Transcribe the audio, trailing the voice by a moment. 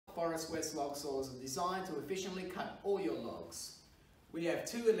Forestwest Log Saws are designed to efficiently cut all your logs. We have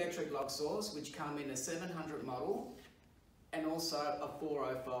two electric log saws which come in a 700 model and also a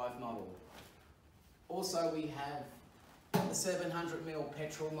 405 model. Also we have the 700mm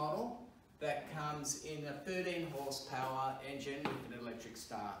petrol model that comes in a 13 horsepower engine with an electric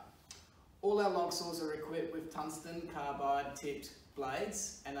start. All our log saws are equipped with Tungsten Carbide Tipped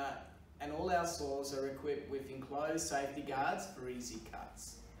blades and all our saws are equipped with enclosed safety guards for easy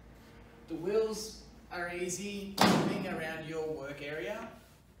cuts. The wheels are easy moving around your work area.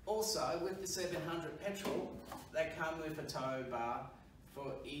 Also with the 700 petrol, they come with a tow bar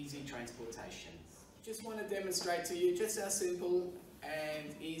for easy transportation. Just want to demonstrate to you just how simple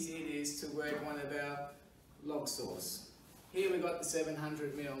and easy it is to work one of our log saws. Here we've got the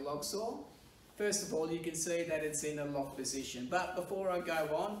 700mm log saw. First of all, you can see that it's in a lock position, but before I go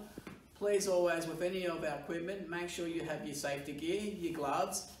on, please always, with any of our equipment, make sure you have your safety gear, your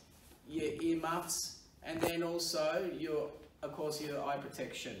gloves, your ear muffs, and then also of course your eye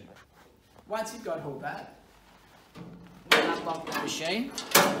protection. Once you've got all that, we'll unlock the machine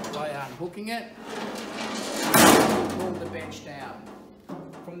by unhooking it, pull the bench down.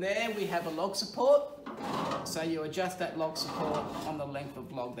 From there we have a log support, so you adjust that log support on the length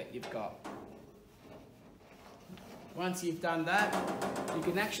of log that you've got. Once you've done that, you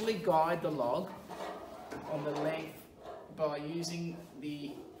can actually guide the log on the length by using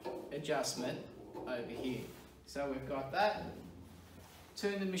the adjustment over here. So we've got that.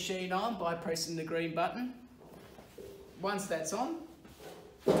 Turn the machine on by pressing the green button. Once that's on,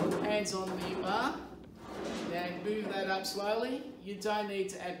 hands on the bar, and move that up slowly. You don't need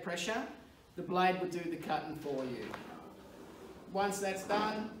to add pressure. The blade will do the cutting for you. Once that's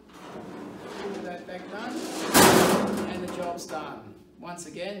done, pull that back down, and the job's done. Once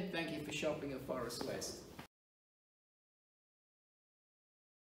again, thank you for shopping at Forestwest.